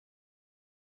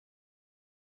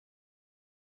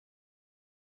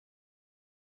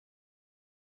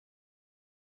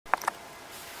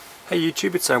Hey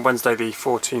YouTube, it's Wednesday the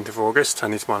 14th of August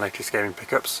and these are my latest gaming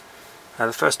pickups.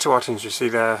 The first two items you see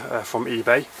there are from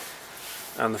eBay,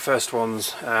 and the first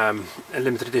one's a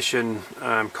limited edition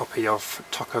copy of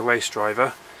Taco Race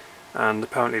Driver, and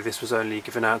apparently this was only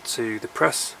given out to the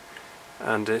press,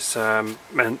 and it's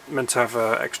meant to have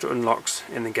extra unlocks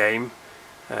in the game,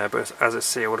 but as it's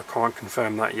sealed I can't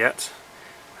confirm that yet.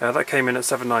 That came in at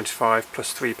 £7.95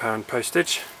 plus £3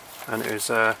 postage, and it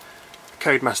was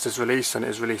Codemasters release, and it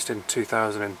was released in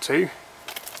 2002.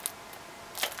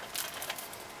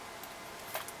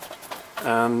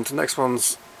 And the next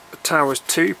one's Towers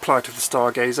 2, Plight of the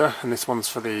Stargazer, and this one's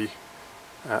for the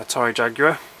Atari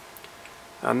Jaguar.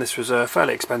 And this was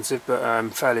fairly expensive, but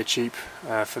fairly cheap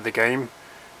for the game.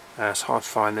 It's hard to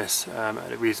find this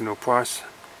at a reasonable price.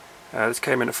 This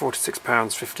came in at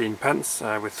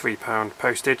 £46.15 with £3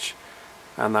 postage,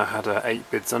 and that had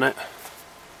 8 bids on it.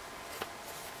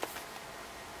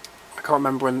 I can't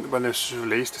remember when this was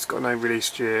released. It's got no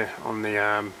release year on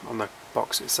the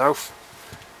box itself,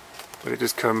 but it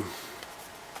does come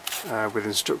with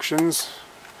instructions.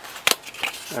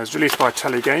 It was released by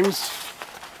Atari Games.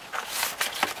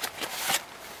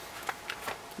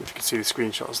 If you can see the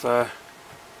screenshots there,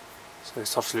 so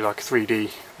it's obviously like a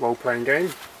 3D role-playing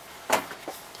game.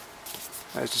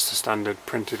 It's just a standard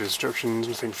printed instructions,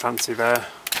 nothing fancy there.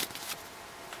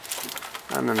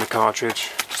 And then the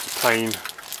cartridge, just a plain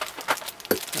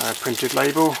printed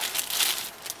label,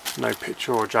 no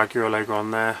picture or Jaguar logo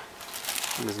on there,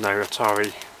 and there's no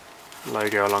Atari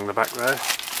logo along the back there.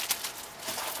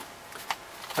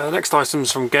 The next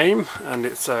item's from Game, and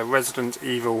it's Resident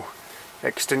Evil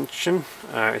Extinction.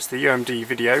 It's the UMD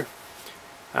video,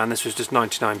 and this was just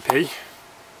 99p.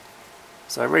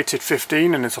 So rated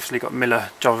 15, and it's obviously got Mila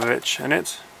Jovovich in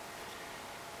it.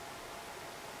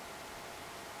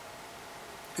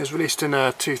 It was released in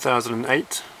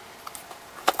 2008.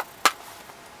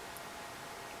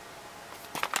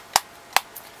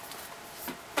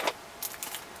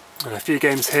 And a few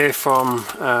games here from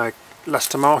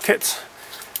Leicester Market.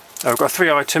 I've got 3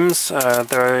 items.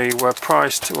 They were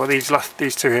priced, well these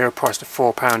two here are priced at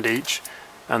 £4 each,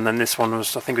 and then this one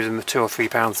was, I think it was in the £2 or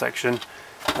 £3 section,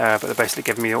 but they're basically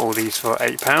giving me all these for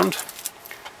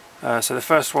 £8. So the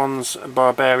first one's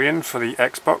Barbarian for the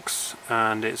Xbox,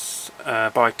 and it's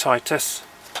by Titus,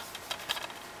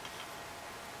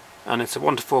 and it's a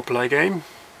 1 to 4 play game,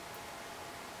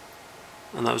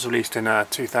 and that was released in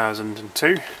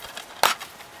 2002.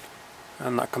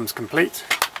 And that comes complete.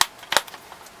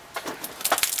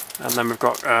 And then we've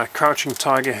got Crouching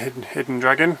Tiger, Hidden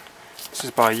Dragon. This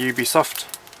is by Ubisoft,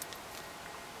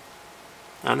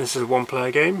 and this is a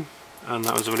 1-player game, and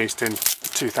that was released in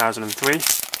 2003.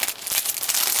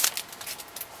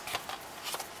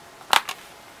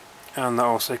 And that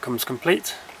also comes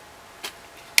complete,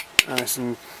 and it's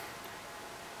in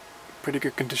pretty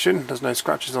good condition. There's no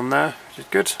scratches on there, which is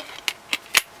good.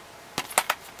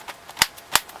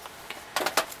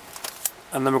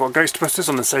 And then we've got Ghostbusters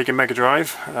on the Sega Mega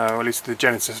Drive, or at least the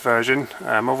Genesis version.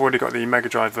 I've already got the Mega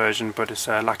Drive version, but it's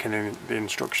lacking in the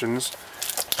instructions.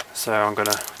 So I'm going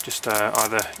to just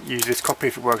either use this copy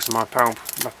if it works on my Power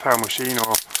machine,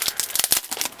 or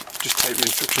just take the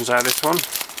instructions out of this one.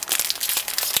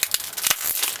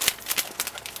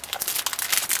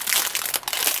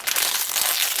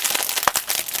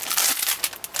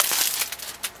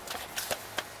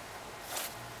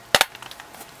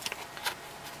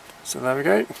 So there we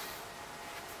go.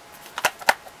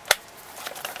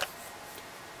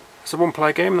 It's a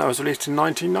 1-player game that was released in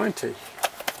 1990.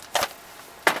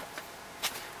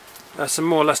 Some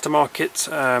more Leicester Market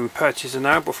purchases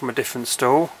now, but from a different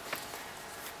store.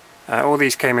 All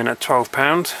these came in at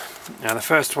 £12. Now the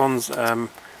first one's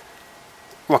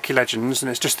Rocky Legends, and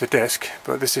it's just the disc,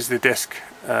 but this is the disc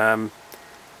that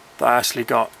I actually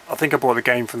got. I think I bought the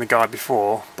game from the guy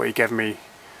before, but he gave me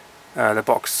the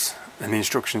box and the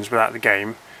instructions without the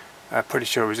game. Pretty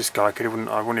sure it was this guy, I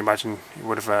wouldn't imagine he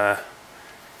would have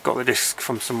got the disc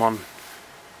from someone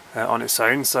on its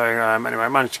own. So anyway, I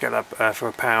managed to get that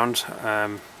for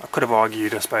 £1. I could have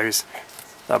argued, I suppose,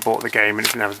 that I bought the game and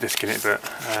it didn't have a disc in it, but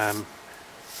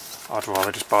I'd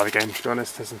rather just buy the game, to be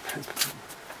honest. There's a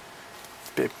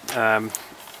bit, wouldn't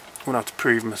have to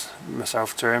prove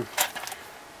myself to him.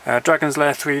 Dragon's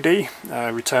Lair 3D,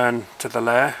 Return to the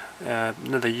Lair,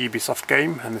 another Ubisoft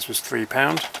game, and this was £3.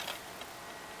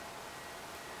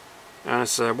 And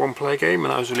it's a 1-player game,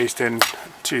 and that was released in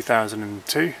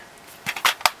 2002.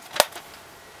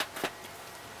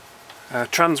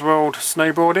 Transworld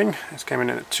Snowboarding, this came in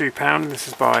at £2, this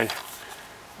is by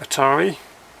Atari.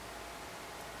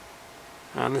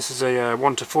 And this is a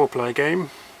 1 to 4 player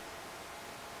game.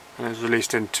 and it was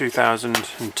released in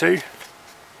 2002.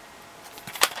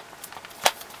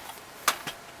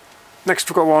 Next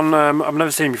we've got one I've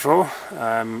never seen before.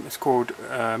 It's called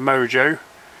Mojo,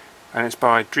 and it's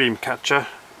by Dreamcatcher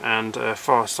and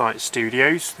Farsight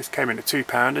Studios. This came in at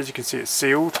 £2. As you can see, it's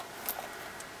sealed.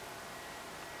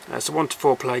 It's a 1 to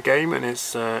 4 player game, and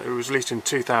it was released in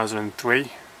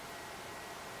 2003.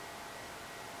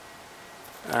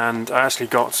 And I actually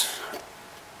got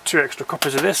 2 extra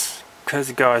copies of this because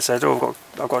the guy said, "Oh,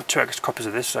 I've got 2 extra copies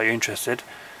of this. Are you interested?"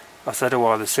 I said, "Oh,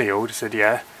 are they sealed?" He said,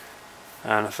 "Yeah."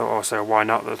 And I thought, "Oh, so why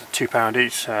not? They're £2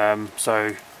 each."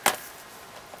 So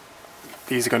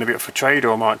these are going to be up for trade,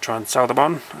 or I might try and sell them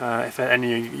on. If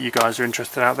any of you guys are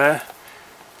interested out there,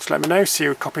 just let me know.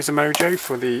 Sealed copies of Mojo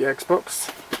for the Xbox.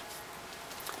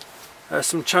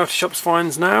 Some charity shops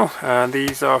finds now.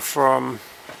 These are from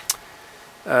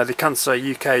the Cancer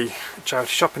UK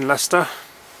charity shop in Leicester,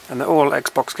 and they're all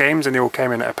Xbox games, and they all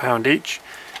came in at £1 each.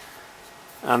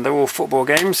 And they're all football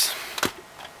games.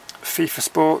 FIFA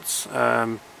Sports,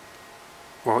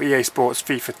 well, EA Sports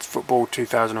FIFA Football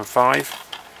 2005.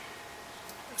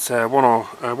 It's a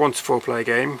 1 to 4 player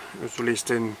game. It was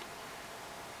released in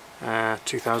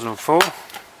 2004.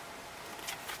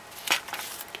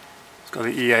 It's got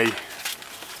the EA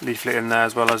leaflet in there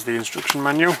as well as the instruction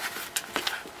manual.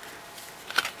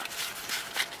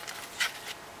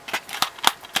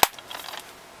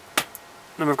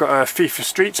 Then we've got FIFA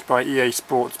Streets by EA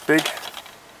Sports Big,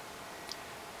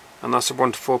 and that's a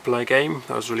 1 to 4 player game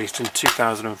that was released in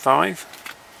 2005.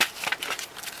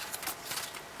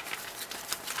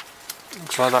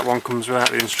 Looks like that one comes without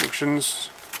the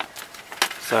instructions,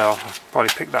 so I'll probably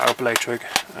pick that up later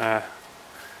at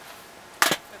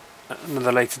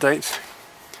another later date.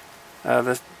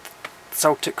 The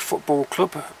Celtic Football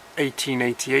Club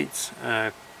 1888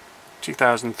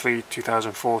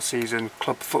 2003-2004 season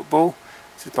club football.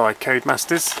 This is by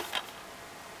Codemasters.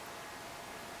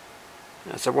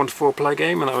 It's a 1 to 4 player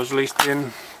game, and that was released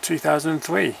in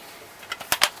 2003.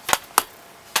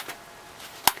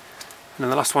 And then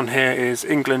the last one here is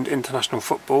England International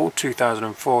Football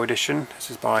 2004 edition. This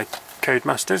is by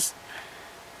Codemasters,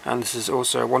 and this is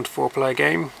also a 1 to 4 player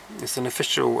game. It's an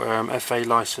official FA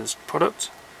licensed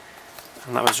product,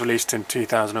 and that was released in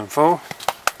 2004.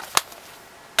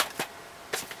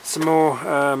 Some more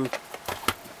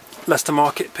Leicester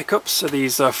Market pickups. So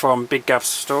these are from Big Gav's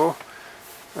stall,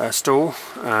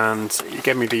 and he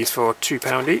gave me these for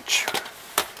 £2 each.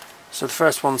 So the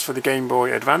first one's for the Game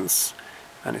Boy Advance,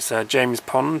 and it's James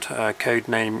Pond,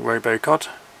 codename Robocod,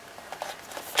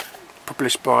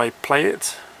 published by Play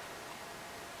It,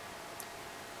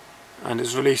 and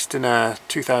it's released in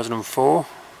 2004,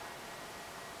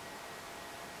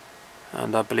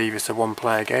 and I believe it's a 1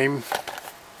 player game.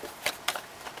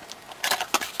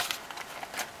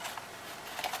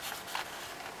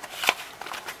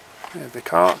 There's the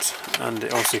cart, and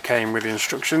it also came with the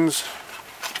instructions.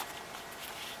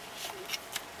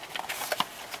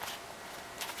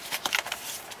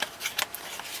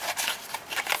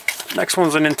 Next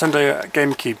one's a Nintendo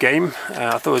GameCube game.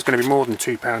 I thought it was going to be more than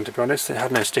 £2 to be honest. It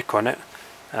had no sticker on it.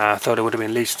 I thought it would have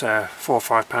been at least £4 or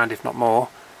 £5 if not more.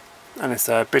 And it's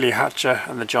Billy Hatcher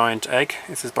and the Giant Egg.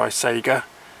 This is by Sega,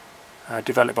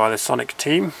 developed by the Sonic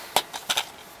team.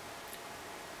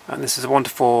 And this is a 1 to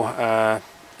 4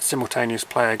 simultaneous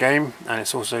player game, and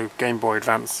it's also Game Boy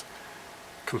Advance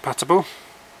compatible.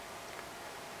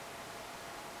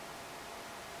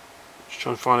 Just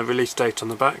trying to find a release date on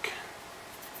the back.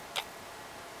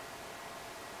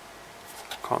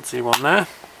 Can't see one there.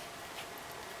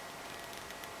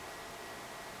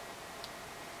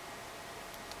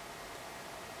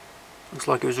 Looks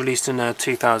like it was released in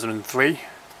 2003.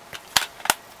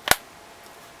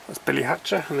 That's Billy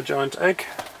Hatcher and the Giant Egg.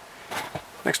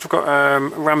 Next we've got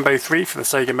Rambo 3 for the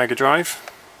Sega Mega Drive,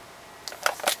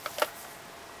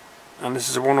 and this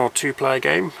is a 1 or 2 player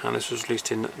game, and this was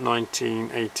released in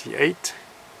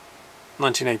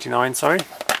 1989, sorry.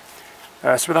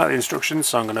 So without the instructions,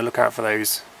 so I'm going to look out for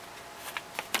those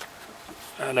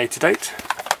at a later date.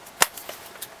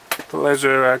 But those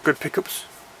are good pickups,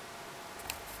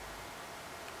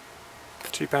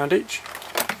 £2 each.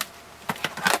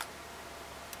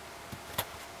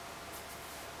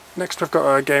 Next we've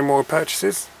got Game World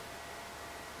purchases,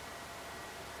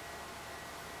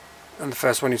 and the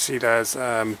first one you see there's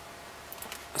a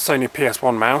Sony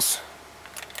PS1 mouse,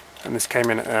 and this came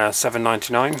in at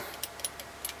 $7.99.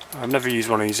 I've never used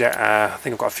one of these yet. I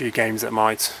think I've got a few games that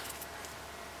might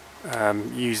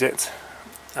use it.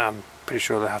 I'm pretty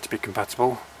sure they have to be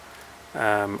compatible.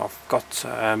 I've got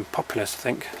Populous, I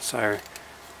think, so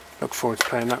look forward to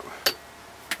playing that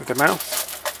with the mouse.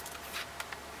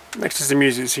 Next is the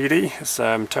music CD. It's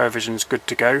TerraVision's Good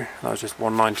to Go. That was just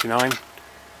 $1.99.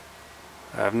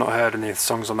 I've not heard any of the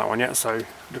songs on that one yet, so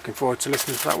looking forward to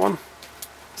listening to that one.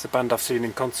 It's a band I've seen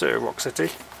in concert at Rock City.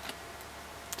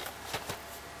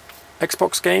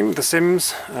 Xbox game, The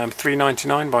Sims,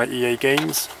 $3.99 by EA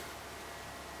Games,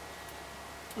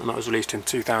 and that was released in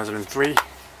 2003.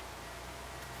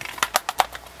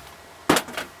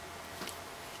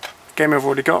 Game I've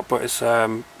already got, but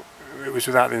it was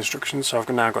without the instructions, so I've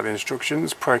now got the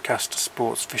instructions. Procast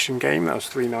Sports Fishing Game, that was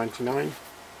 $3.99.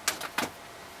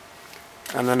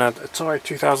 And then a Atari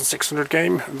 2600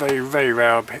 game. Very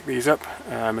rare I pick these up.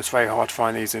 It's very hard to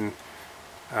find these in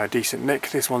decent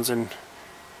nick. This one's in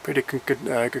pretty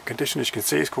good condition, as you can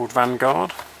see. It's called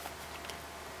Vanguard,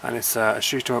 and it's a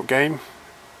shoot 'em up game,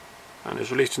 and it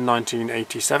was released in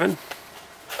 1987,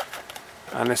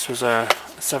 and this was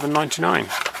 $7.99.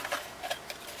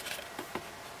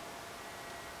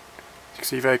 You can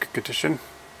see, very good condition.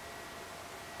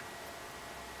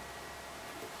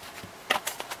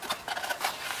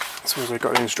 It's also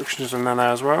got the instructions on there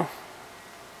now as well.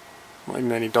 Not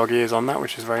even any dog ears on that,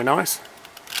 which is very nice.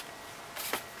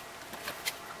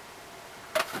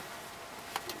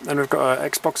 Then we've got an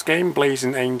Xbox game,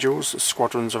 Blazing Angels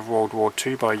Squadrons of World War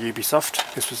II by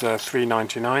Ubisoft. This was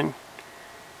 $3.99,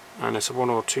 and it's a 1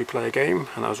 or 2 player game,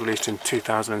 and that was released in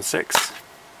 2006.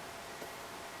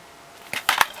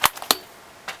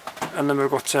 And then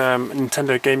we've got a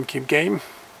Nintendo GameCube game,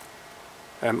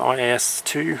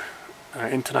 IAS2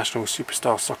 International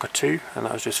Superstar Soccer 2, and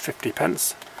that was just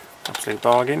 50p. Absolute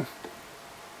bargain.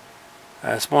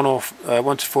 It's 1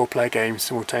 to 4 player game,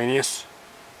 simultaneous.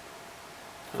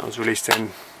 That was released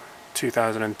in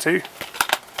 2002.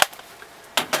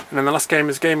 And then the last game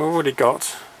is a game I've already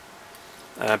got,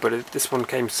 but this one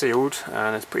came sealed,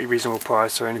 and it's a pretty reasonable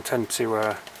price, so I intend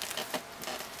to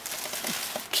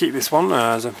keep this one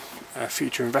as a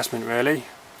future investment, really.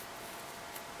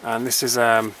 And this is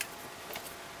the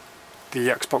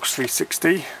Xbox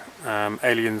 360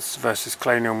 Aliens vs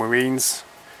Colonial Marines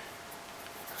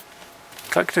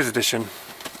Collector's Edition,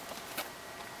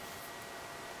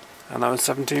 and that was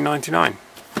 $17.99.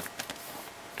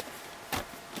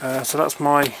 So that's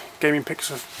my gaming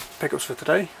pickups for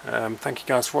today. Thank you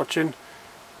guys for watching.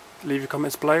 Leave your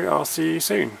comments below. I'll see you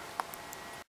soon.